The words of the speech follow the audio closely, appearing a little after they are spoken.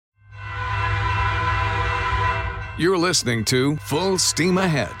You're listening to Full Steam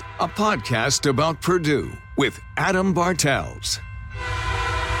Ahead, a podcast about Purdue with Adam Bartels.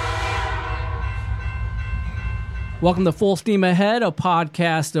 Welcome to Full Steam Ahead, a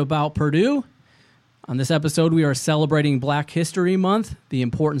podcast about Purdue. On this episode, we are celebrating Black History Month, the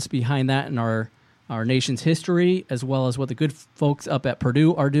importance behind that in our nation's history, as well as what the good folks up at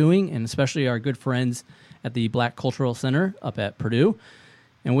Purdue are doing, and especially our good friends at the Black Cultural Center up at Purdue.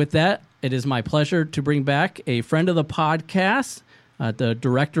 And with that, it is my pleasure to bring back a friend of the podcast, the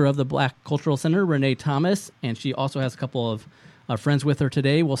director of the Black Cultural Center, Renee Thomas, and she also has a couple of friends with her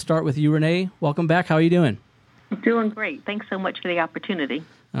today. We'll start with you, Renee. Welcome back. How are you doing? I'm doing great. Thanks so much for the opportunity.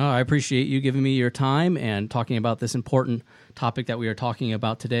 Oh, I appreciate you giving me your time and talking about this important topic that we are talking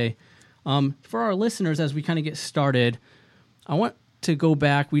about today. For our listeners, as we kind of get started, I want to go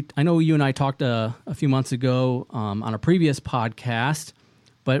back. I know you and I talked a few months ago on a previous podcast,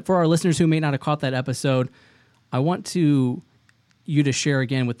 but for our listeners who may not have caught that episode, I want you to share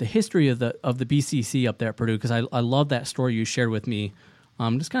again with the history of the BCC up there at Purdue, because I love that story you shared with me.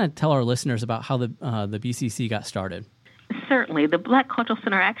 Just kind of tell our listeners about how the BCC got started. Certainly. The Black Cultural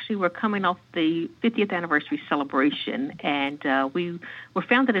Center, actually, we're coming off the 50th anniversary celebration, and we were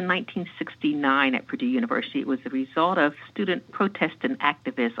founded in 1969 at Purdue University. It was the result of student protest and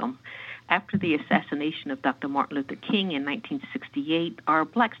activism. After the assassination of Dr. Martin Luther King in 1968, our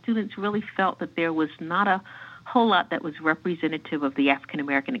black students really felt that there was not a whole lot that was representative of the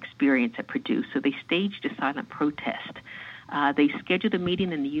African-American experience at Purdue, so they staged a silent protest. They scheduled a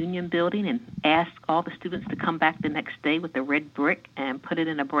meeting in the Union Building and asked all the students to come back the next day with a red brick and put it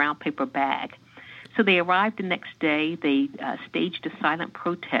in a brown paper bag. So they arrived the next day. They staged a silent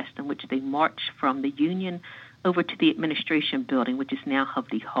protest in which they marched from the Union over to the Administration Building, which is now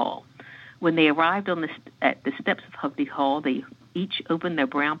Hovde Hall. When they arrived at the steps of Hovde Hall, they each opened their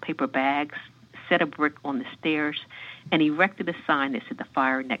brown paper bags, set a brick on the stairs, and erected a sign that said, "The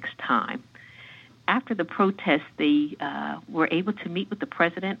fire next time." After the protest, they were able to meet with the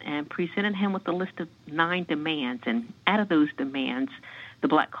president and presented him with a list of 9 demands. And out of those demands, the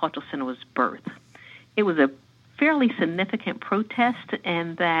Black Cultural Center was birthed. It was a fairly significant protest,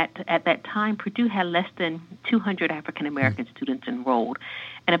 and that at that time, Purdue had less than 200 African-American students enrolled,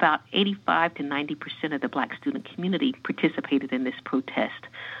 and about 85 to 90% of the black student community participated in this protest,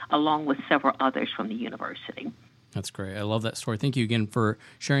 along with several others from the university. That's great. I love that story. Thank you again for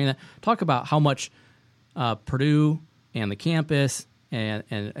sharing that. Talk about how much Purdue and the campus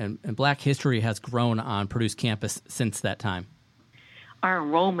and Black history has grown on Purdue's campus since that time. Our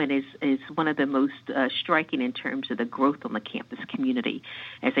enrollment is one of the most striking in terms of the growth on the campus community.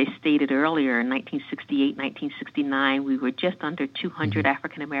 As I stated earlier, in 1968, 1969, we were just under 200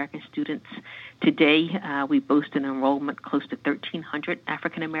 African-American students. Today, we boast an enrollment close to 1,300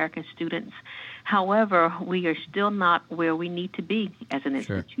 African-American students. However, we are still not where we need to be as an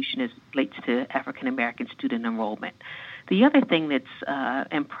institution as it relates to African-American student enrollment. The other thing that's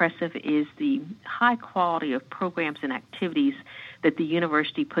impressive is the high quality of programs and activities that the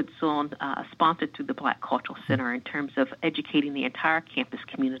university puts on, sponsored through the Black Cultural Center, in terms of educating the entire campus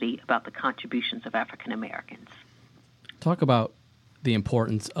community about the contributions of African Americans. Talk about the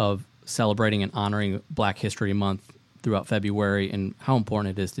importance of celebrating and honoring Black History Month throughout February and how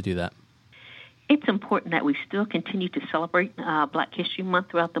important it is to do that. It's important that we still continue to celebrate Black History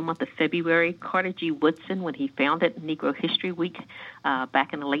Month throughout the month of February. Carter G. Woodson, when he founded Negro History Week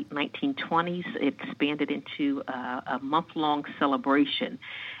back in the late 1920s, it expanded into a month-long celebration.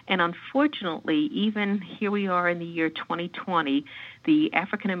 And unfortunately, even here we are in the year 2020, the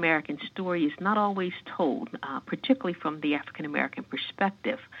African-American story is not always told, particularly from the African-American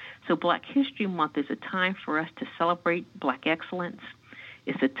perspective. So Black History Month is a time for us to celebrate Black excellence.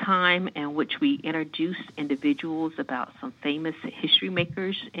 It's a time in which we introduce individuals about some famous history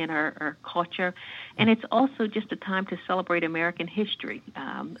makers in our culture, and it's also just a time to celebrate American history.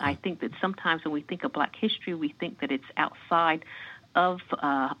 I think that sometimes when we think of Black history, we think that it's outside of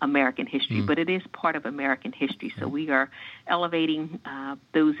American history, but it is part of American history, so we are elevating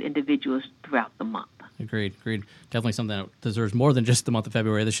those individuals throughout the month. Agreed. Definitely something that deserves more than just the month of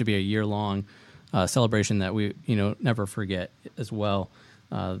February. This should be a year-long celebration that we never forget as well.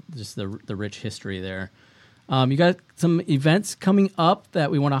 Just the rich history there. You got some events coming up that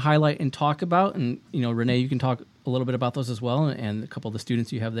we want to highlight and talk about, and Renee, you can talk a little bit about those as well, and a couple of the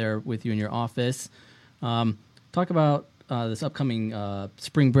students you have there with you in your office. Talk about this upcoming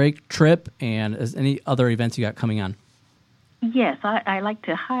spring break trip, and any other events you got coming on. Yes, I like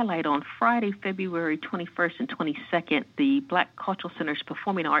to highlight on Friday, February 21st and 22nd, the Black Cultural Center's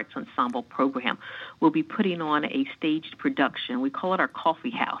Performing Arts Ensemble program will be putting on a staged production. We call it our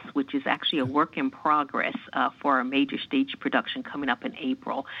Coffee House, which is actually a work in progress for our major stage production coming up in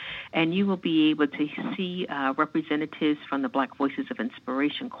April. And you will be able to see representatives from the Black Voices of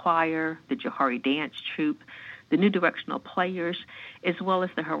Inspiration Choir, the Johari Dance Troupe, the New Directional Players, as well as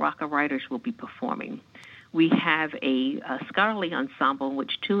the Haraka Writers will be performing. We have a scholarly ensemble in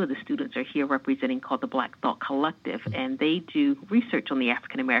which two of the students are here representing called the Black Thought Collective, and they do research on the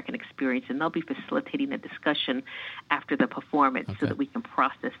African-American experience, and they'll be facilitating a discussion after the performance so that we can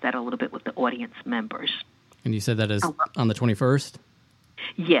process that a little bit with the audience members. And you said that is on the 21st?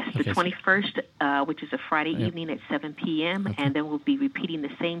 Yes, the 21st, which is a Friday evening at 7 p.m., and then we'll be repeating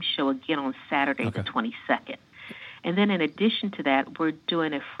the same show again on Saturday, the 22nd. And then in addition to that, we're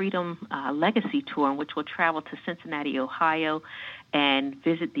doing a Freedom Legacy Tour in which we'll travel to Cincinnati, Ohio, and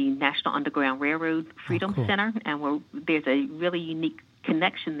visit the National Underground Railroad Freedom Center. And there's a really unique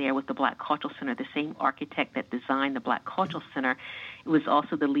connection there with the Black Cultural Center. The same architect that designed the Black Cultural Center was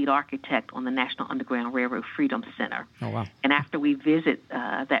also the lead architect on the National Underground Railroad Freedom Center. Oh, wow. And after we visit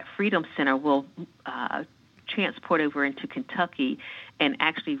that Freedom Center, we'll transport over into Kentucky and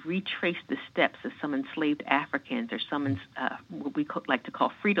actually retrace the steps of some enslaved Africans or some what we like to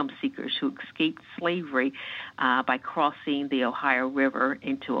call freedom seekers who escaped slavery by crossing the Ohio River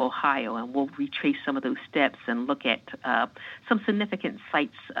into Ohio. And we'll retrace some of those steps and look at some significant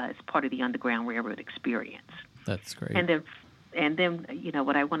sites as part of the Underground Railroad experience. That's great. And then, you know,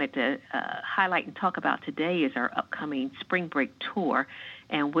 what I wanted to highlight and talk about today is our upcoming spring break tour,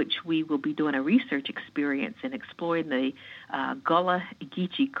 in which we will be doing a research experience and exploring the Gullah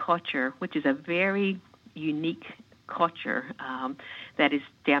Geechee culture, which is a very unique culture that is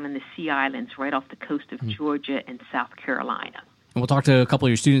down in the Sea Islands right off the coast of Georgia and South Carolina. And we'll talk to a couple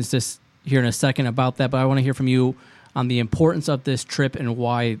of your students here in a second about that, but I want to hear from you on the importance of this trip and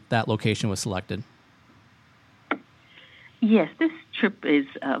why that location was selected. Yes, this trip is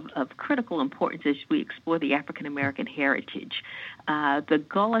of critical importance as we explore the African-American heritage. The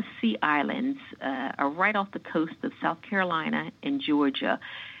Gullah Sea Islands are right off the coast of South Carolina and Georgia,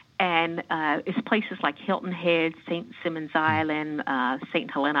 and it's places like Hilton Head, St. Simons Island,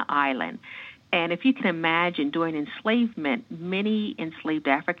 St. Helena Island. And if you can imagine, during enslavement, many enslaved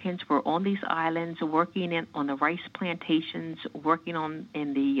Africans were on these islands working on the rice plantations, working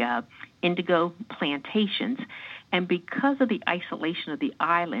in the indigo plantations. And because of the isolation of the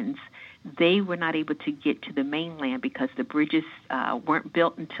islands, they were not able to get to the mainland because the bridges weren't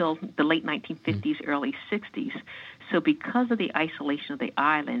built until the late 1950s, early 60s. So because of the isolation of the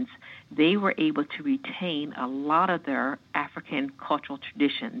islands, they were able to retain a lot of their African cultural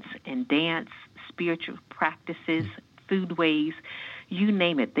traditions in dance, spiritual practices, foodways, you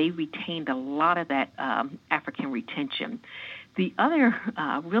name it. They retained a lot of that African retention. The other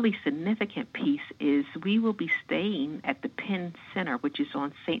really significant piece is we will be staying at the Penn Center, which is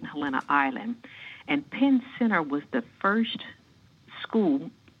on St. Helena Island. And Penn Center was the first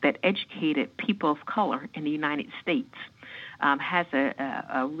school that educated people of color in the United States. Has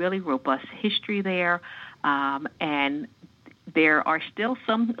a really robust history there, and there are still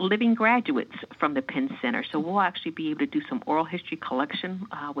some living graduates from the Penn Center. So we'll actually be able to do some oral history collection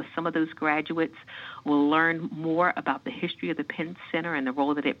with some of those graduates. We'll learn more about the history of the Penn Center and the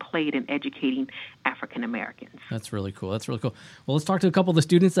role that it played in educating African Americans. That's really cool. Well, let's talk to a couple of the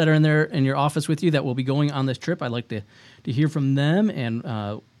students that are in your office with you that will be going on this trip. I'd like to hear from them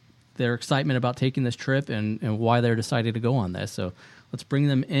and their excitement about taking this trip and why they're decided to go on this. So let's bring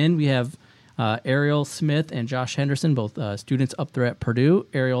them in. We have Ariel Smith and Josh Henderson, both students up there at Purdue.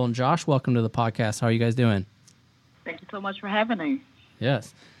 Ariel and Josh, welcome to the podcast. How are you guys doing? Thank you so much for having me.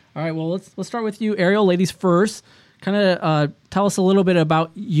 Yes. All right. Well, let's start with you, Ariel. Ladies first. Kind of tell us a little bit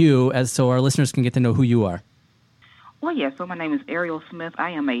about you, so our listeners can get to know who you are. Well, yeah. So my name is Ariel Smith. I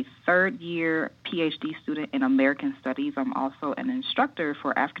am a third-year PhD student in American Studies. I'm also an instructor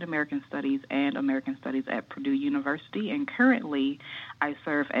for African American Studies and American Studies at Purdue University, and currently I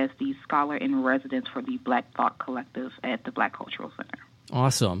serve as the scholar in residence for the Black Thought Collective at the Black Cultural Center.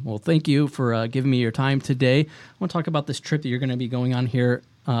 Awesome. Well, thank you for giving me your time today. I want to talk about this trip that you're going to be going on here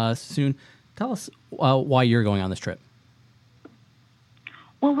soon. Tell us why you're going on this trip.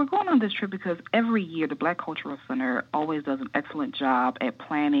 Well, we're going on this trip because every year the Black Cultural Center always does an excellent job at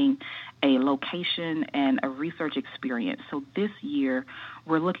planning a location and a research experience. So this year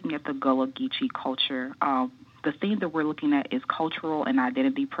we're looking at the Gullah Geechee culture. The theme that we're looking at is cultural and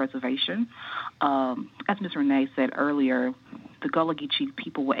identity preservation. As Ms. Renee said earlier, the Gullah Geechee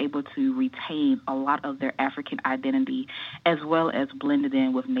people were able to retain a lot of their African identity as well as blend it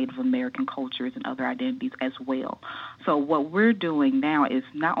in with Native American cultures and other identities as well. So what we're doing now is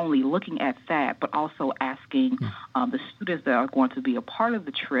not only looking at that, but also asking the students that are going to be a part of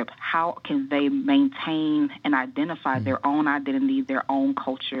the trip, how can they maintain and identify their own identity, their own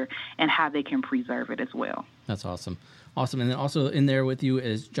culture, and how they can preserve it as well. That's awesome. Awesome. And then also in there with you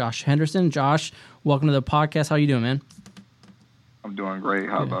is Josh Henderson. Josh, welcome to the podcast. How you doing, man? I'm doing great.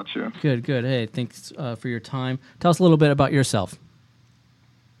 How about you? Good. Hey, thanks for your time. Tell us a little bit about yourself.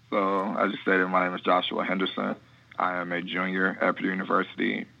 So, as you stated, my name is Joshua Henderson. I am a junior at Purdue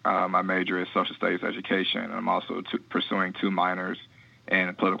University. My major is social studies education, and I'm also pursuing 2 minors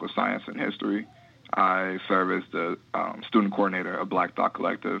in political science and history. I serve as the student coordinator of Black Thought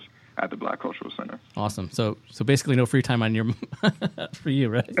Collective at the Black Cultural Center. Awesome. So basically no free time on your for you,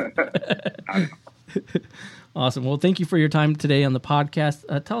 right? Awesome. Well, thank you for your time today on the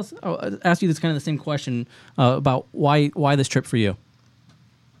podcast. Tell us, I'll ask you this kind of the same question about why this trip for you.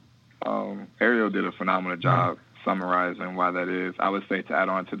 Ariel did a phenomenal job summarizing why that is. I would say to add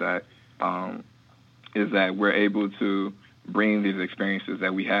on to that is that we're able to bring these experiences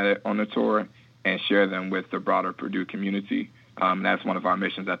that we had on the tour and share them with the broader Purdue community. That's one of our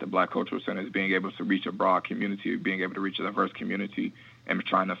missions at the Black Cultural Center, is being able to reach a broad community, being able to reach a diverse community, and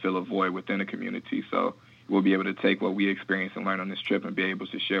trying to fill a void within the community. So we'll be able to take what we experience and learn on this trip and be able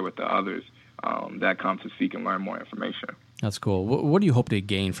to share with the others that come to seek and learn more information. That's cool. What do you hope to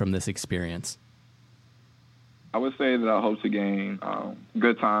gain from this experience? I would say that I hope to gain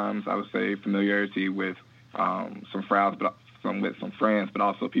good times. I would say familiarity with some friends, but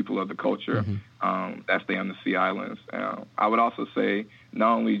also people of the culture that stay on the Sea Islands. I would also say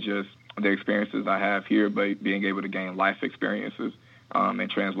not only just the experiences I have here, but being able to gain life experiences and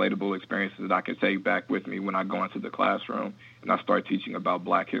translatable experiences that I can take back with me when I go into the classroom and I start teaching about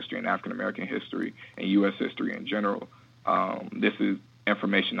Black history and African American history and U.S. history in general. This is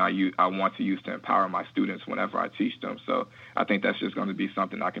information I want to use to empower my students whenever I teach them. So I think that's just going to be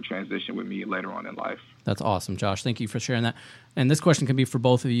something I can transition with me later on in life. That's awesome, Josh. Thank you for sharing that. And this question can be for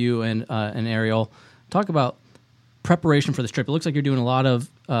both of you and Ariel. Talk about preparation for this trip. It looks like you're doing a lot of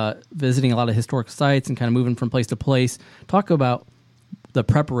visiting a lot of historic sites and kind of moving from place to place. Talk about the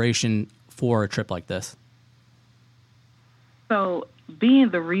preparation for a trip like this. So being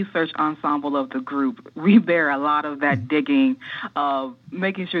the research ensemble of the group, we bear a lot of that digging,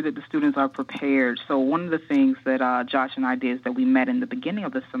 making sure that the students are prepared. So one of the things that Josh and I did is that we met in the beginning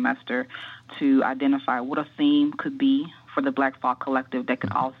of the semester to identify what a theme could be for the Black Thought Collective that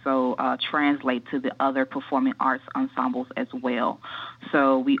could also translate to the other performing arts ensembles as well.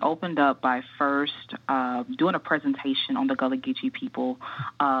 So we opened up by first doing a presentation on the Gullah Geechee people,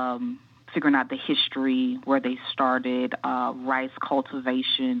 figuring out the history, where they started, rice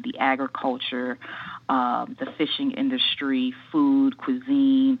cultivation, the agriculture, the fishing industry, food,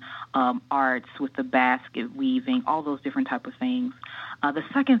 cuisine, arts with the basket weaving, all those different type of things. The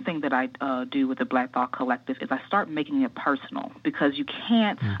second thing that I do with the Black Thought Collective is I start making it personal, because you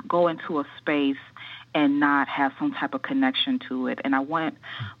can't go into a space and not have some type of connection to it. And I want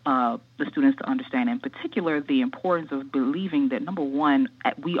the students to understand, in particular, the importance of believing that, number one,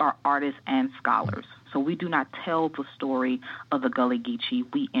 we are artists and scholars. So we do not tell the story of the Gullah Geechee.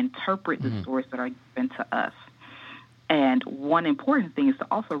 We interpret the stories that are given to us. And one important thing is to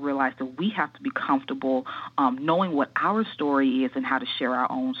also realize that we have to be comfortable knowing what our story is and how to share our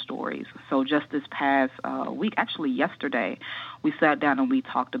own stories. So just this past week, actually yesterday, we sat down and we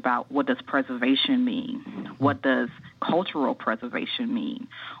talked about, what does preservation mean? What does cultural preservation mean?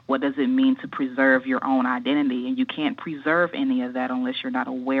 What does it mean to preserve your own identity? And you can't preserve any of that unless you're not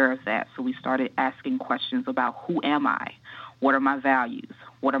aware of that. So we started asking questions about, who am I? What are my values?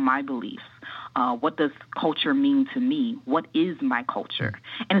 What are my beliefs? What does culture mean to me? What is my culture?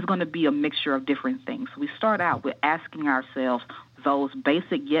 And it's going to be a mixture of different things. So we start out with asking ourselves those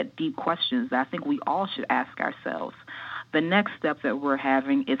basic yet deep questions that I think we all should ask ourselves. The next step that we're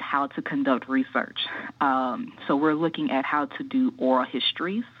having is how to conduct research. So we're looking at how to do oral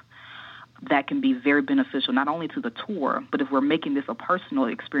histories. That can be very beneficial, not only to the tour, but if we're making this a personal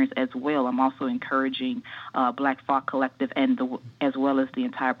experience as well, I'm also encouraging Black Thought Collective as well as the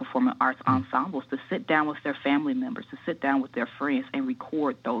entire performing arts ensembles to sit down with their family members, to sit down with their friends and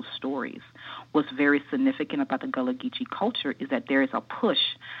record those stories. What's very significant about the Gullah Geechee culture is that there is a push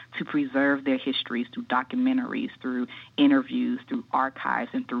to preserve their histories through documentaries, through interviews, through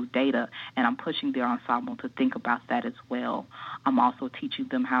archives, and through data, and I'm pushing their ensemble to think about that as well. I'm also teaching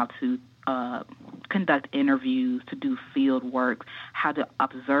them how to conduct interviews, to do field work, how to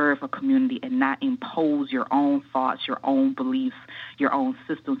observe a community and not impose your own thoughts, your own beliefs, your own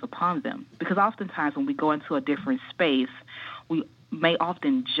systems upon them. Because oftentimes when we go into a different space, we may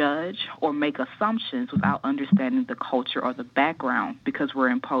often judge or make assumptions without understanding the culture or the background because we're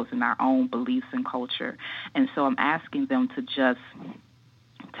imposing our own beliefs and culture. And so I'm asking them to just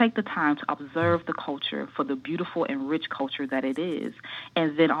take the time to observe the culture for the beautiful and rich culture that it is,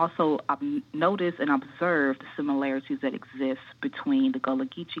 and then also notice and observe the similarities that exist between the Gullah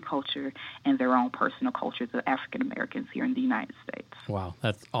Geechee culture and their own personal cultures of African Americans here in the United States. Wow,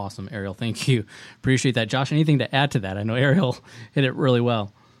 that's awesome, Ariel. Thank you. Appreciate that. Josh, anything to add to that? I know Ariel hit it really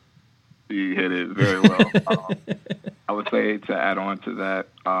well. You hit it very well. I would say to add on to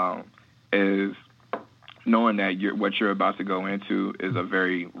that is knowing that what you're about to go into is a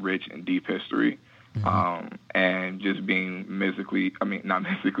very rich and deep history, and just being physically,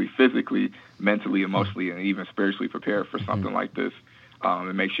 mentally, emotionally, and even spiritually prepared for something like this,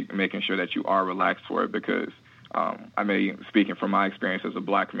 and making sure that you are relaxed for it, because speaking from my experience as a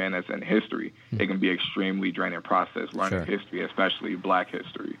black man that's in history, it can be extremely draining process learning history, especially black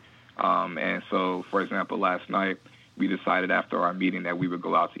history. And so, for example, last night, we decided after our meeting that we would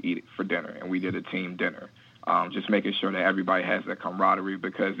go out to eat for dinner, and we did a team dinner, just making sure that everybody has that camaraderie,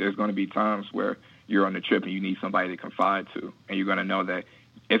 because there's going to be times where you're on the trip and you need somebody to confide to, and you're going to know that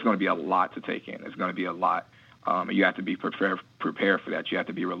it's going to be a lot to take in. It's going to be a lot, and you have to be prepared for that. You have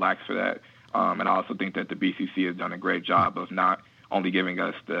to be relaxed for that. And I also think that the BCC has done a great job of not only giving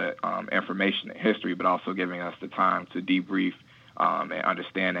us the information and history, but also giving us the time to debrief and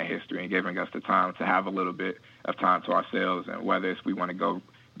understand that history, and giving us the time to have a little bit of time to ourselves, and whether it's we want to go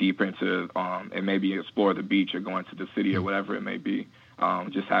deep into and maybe explore the beach or go into the city or whatever it may be,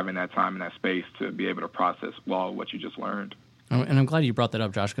 just having that time and that space to be able to process what you just learned. And I'm glad you brought that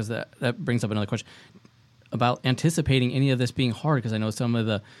up, Josh, because that brings up another question about anticipating any of this being hard, because I know some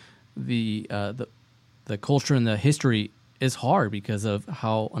of the culture and the history is hard because of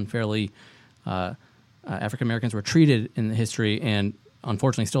how unfairly African Americans were treated in the history, and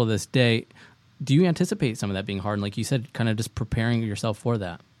unfortunately still to this day. Do you anticipate some of that being hard? And like you said, kind of just preparing yourself for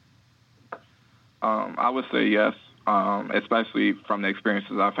that? I would say yes, especially from the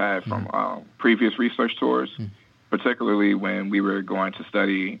experiences I've had from previous research tours, particularly when we were going to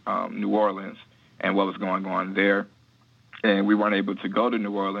study New Orleans and what was going on there. And we weren't able to go to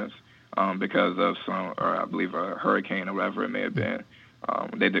New Orleans because of I believe a hurricane or whatever it may have been.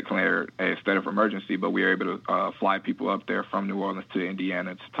 They declared a state of emergency, but we were able to fly people up there from New Orleans to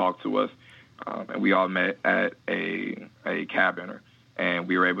Indiana to talk to us. And we all met at a cabin, and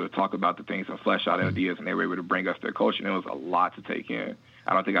we were able to talk about the things and flesh out ideas, and they were able to bring us their culture. And it was a lot to take in.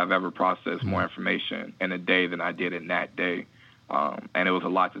 I don't think I've ever processed more information in a day than I did in that day. And it was a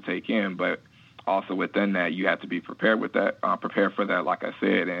lot to take in, but also within that, you have to be prepared with that, prepared for that, like I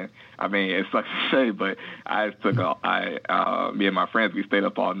said. And I mean, it sucks to say, but me and my friends, we stayed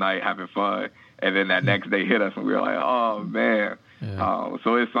up all night having fun. And then that next day hit us, and we were like, oh, man. Yeah.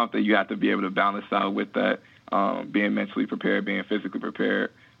 So it's something you have to be able to balance out with that, being mentally prepared, being physically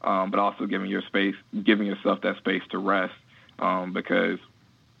prepared, but also giving yourself that space to rest, because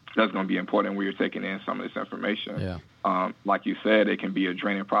that's going to be important when you're taking in some of this information. Yeah. Like you said, it can be a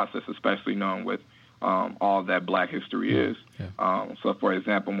draining process, especially knowing what all that black history is. Yeah. So, for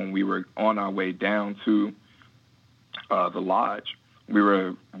example, when we were on our way down to the lodge, we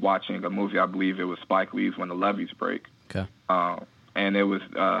were watching a movie, I believe it was Spike Lee's When the Levees Break. Okay. And it was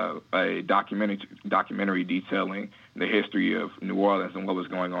a documentary detailing the history of New Orleans and what was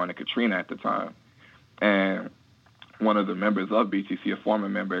going on in Katrina at the time. And one of the members of BTC, a former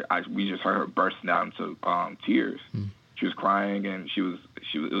member, we just heard her bursting out into tears. She was crying, and it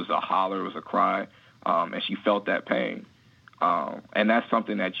was a holler, it was a cry, and she felt that pain. And that's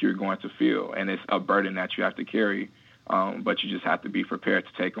something that you're going to feel, and it's a burden that you have to carry, but you just have to be prepared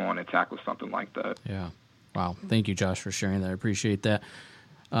to take on and tackle something like that. Yeah. Wow. Thank you, Josh, for sharing that. I appreciate that.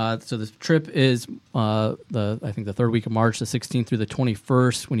 So this trip is I think the third week of March, the 16th through the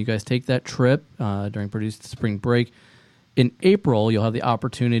 21st, when you guys take that trip during Purdue's spring break. In April, you'll have the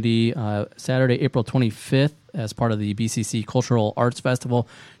opportunity, Saturday, April 25th, as part of the BCC Cultural Arts Festival,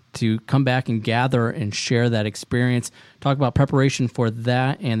 to come back and gather and share that experience. Talk about preparation for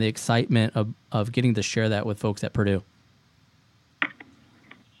that and the excitement of getting to share that with folks at Purdue.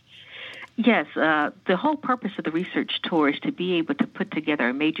 Yes, the whole purpose of the research tour is to be able to put together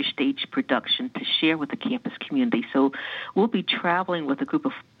a major stage production to share with the campus community. So we'll be traveling with a group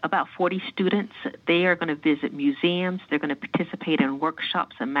of about 40 students. They are going to visit museums. They're going to participate in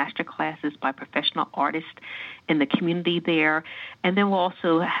workshops and master classes by professional artists in the community there. And then we'll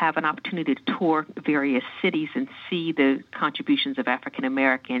also have an opportunity to tour various cities and see the contributions of African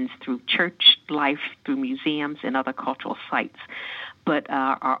Americans through church life, through museums, and other cultural sites. But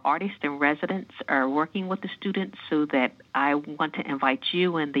our artists and residents are working with the students, so that I want to invite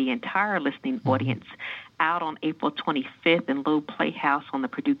you and the entire listening audience out on April 25th in Loeb Playhouse on the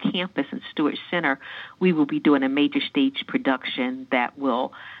Purdue campus in Stewart Center. We will be doing a major stage production that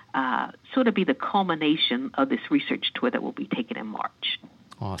will sort of be the culmination of this research tour that will be taken in March.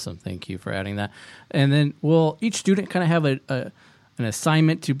 Awesome. Thank you for adding that. And then will each student kind of have an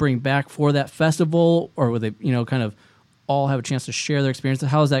assignment to bring back for that festival, or will they, kind of all have a chance to share their experiences?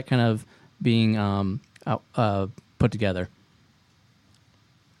 How is that kind of being put together?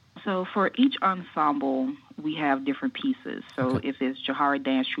 So for each ensemble, we have different pieces. So if it's Johari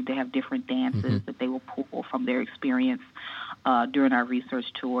Dance Troupe, they have different dances that they will pull from their experience during our research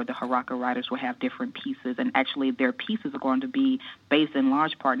tour. The Haraka Writers will have different pieces, and actually their pieces are going to be based in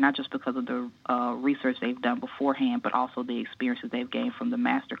large part not just because of the research they've done beforehand, but also the experiences they've gained from the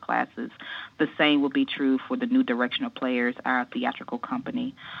master classes. The same will be true for the New Directional Players, our theatrical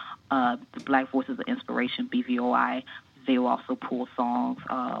company. The Black Voices of Inspiration, BVOI, they will also pull songs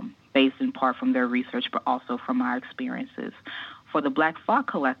based in part from their research, but also from our experiences. For the Black Thought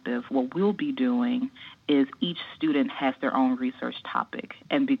Collective, what we'll be doing is each student has their own research topic.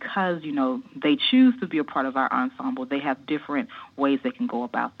 And because, they choose to be a part of our ensemble, they have different ways they can go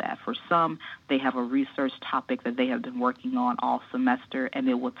about that. For some, they have a research topic that they have been working on all semester, and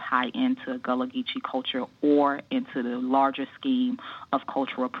it will tie into Gullah Geechee culture or into the larger scheme of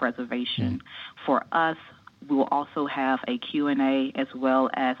cultural preservation. For us, we will also have a Q&A as well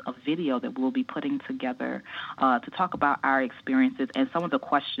as a video that we'll be putting together to talk about our experiences and some of the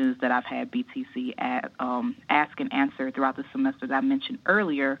questions that I've had BTC ask and answer throughout the semester that I mentioned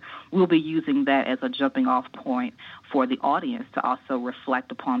earlier. We'll be using that as a jumping-off point for the audience to also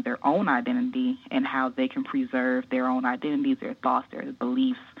reflect upon their own identity and how they can preserve their own identities, their thoughts, their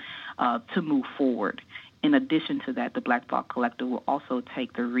beliefs to move forward. In addition to that, the Black Thought Collective will also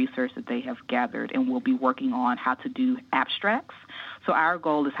take the research that they have gathered and will be working on how to do abstracts. So our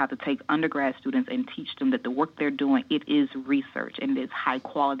goal is how to take undergrad students and teach them that the work they're doing, it is research, and it is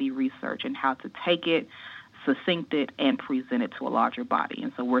high-quality research, and how to take it, succinct it, and present it to a larger body.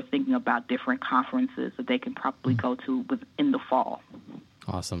 And so we're thinking about different conferences that they can probably go to in the fall.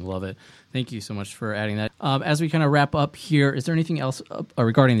 Awesome. Love it. Thank you so much for adding that. As we kind of wrap up here, is there anything else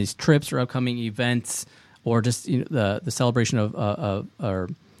regarding these trips or upcoming events, or just the celebration of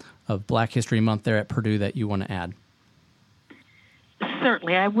Black History Month there at Purdue that you want to add?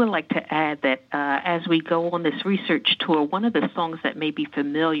 Certainly. I would like to add that as we go on this research tour, one of the songs that may be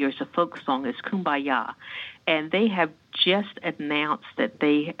familiar as a folk song is Kumbaya. And they have just announced that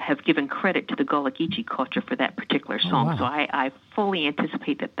they have given credit to the Gullah Geechee culture for that particular song. Wow. So I fully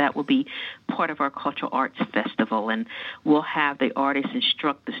anticipate that will be part of our Cultural Arts Festival, and we'll have the artists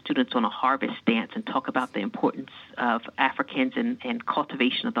instruct the students on a harvest dance and talk about the importance of Africans and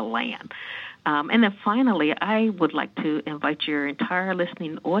cultivation of the land. And then finally, I would like to invite your entire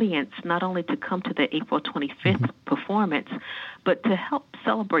listening audience not only to come to the April 25th performance, but to help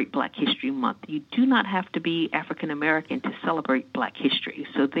celebrate Black History Month. You do not have to be African American to celebrate Black history.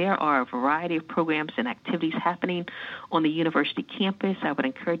 So there are a variety of programs and activities happening on the university campus. I would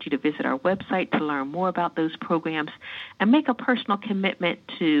encourage you to visit our website to learn more about those programs and make a personal commitment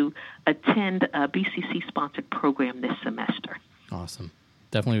to attend a BCC-sponsored program this semester. Awesome.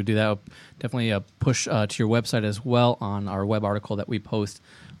 Definitely would do that. Definitely push to your website as well on our web article that we post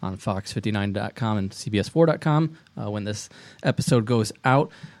on fox59.com and cbs4.com when this episode goes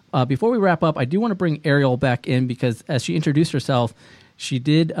out. Before we wrap up, I do want to bring Ariel back in because as she introduced herself, she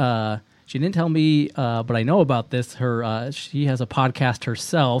didn't tell me, but I know about this. She has a podcast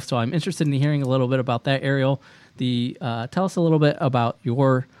herself, so I'm interested in hearing a little bit about that. Ariel, tell us a little bit about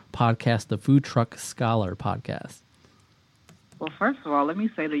your podcast, the Food Truck Scholar podcast. Well, first of all, let me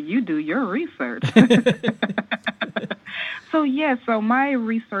say that you do your research. So my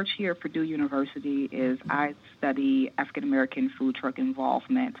research here at Purdue University is I study African-American food truck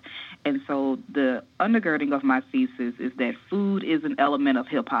involvement. And so the undergirding of my thesis is that food is an element of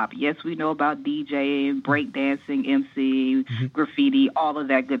hip-hop. Yes, we know about DJing, breakdancing, MC, graffiti, all of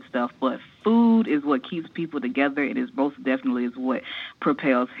that good stuff, but food is what keeps people together. It is most definitely is what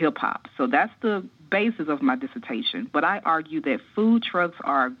propels hip-hop. So that's the basis of my dissertation. But I argue that food trucks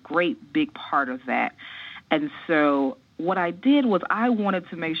are a great big part of that. And so what I did was I wanted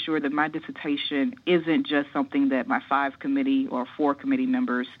to make sure that my dissertation isn't just something that my 5 committee or 4 committee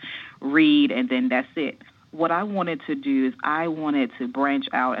members read and then that's it. What I wanted to do is I wanted to branch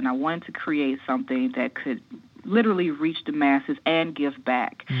out, and I wanted to create something that could literally reach the masses and give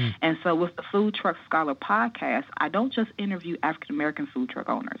back. And so with the Food Truck Scholar podcast, I don't just interview African-American food truck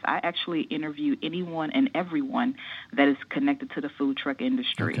owners. I actually interview anyone and everyone that is connected to the food truck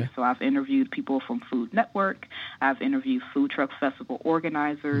industry. Okay. So I've interviewed people from Food Network. I've interviewed food truck festival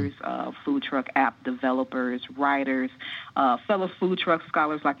organizers, food truck app developers, writers, fellow food truck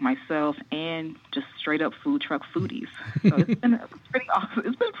scholars like myself, and just straight up food truck foodies. So it's been pretty awesome.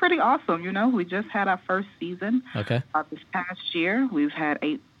 It's been pretty awesome. You know, we just had our first season. Okay. This past year, we've had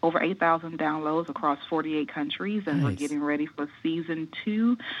over 8,000 downloads across 48 countries, and we're getting ready for season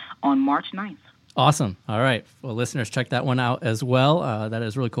 2 on March 9th. Awesome. All right. Well, listeners, check that one out as well. That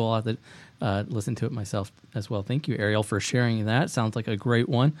is really cool. I'll have to listen to it myself as well. Thank you, Ariel, for sharing that. Sounds like a great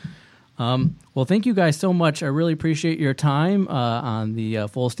one. Well, thank you guys so much. I really appreciate your time on the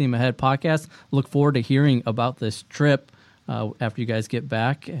Full Steam Ahead podcast. Look forward to hearing about this trip after you guys get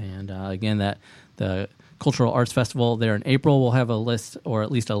back. And again, that the Cultural Arts Festival there in April. We'll have a list or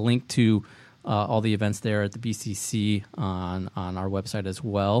at least a link to all the events there at the BCC on our website as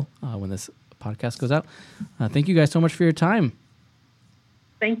well when this podcast goes out. Thank you guys so much for your time.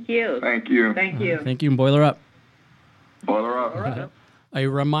 Thank you. Thank you. Thank you. Thank you, and Boiler Up. Boiler up. All right. A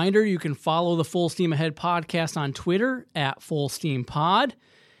reminder, you can follow the Full Steam Ahead podcast on Twitter at Full Steam Pod,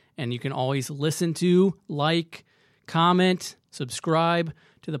 and you can always listen to, like, comment, subscribe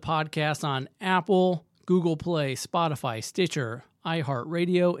to the podcast on Apple, Google Play, Spotify, Stitcher,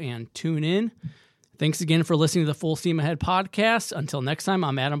 iHeartRadio, and TuneIn. Thanks again for listening to the Full Steam Ahead podcast. Until next time,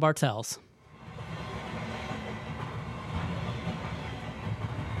 I'm Adam Bartels.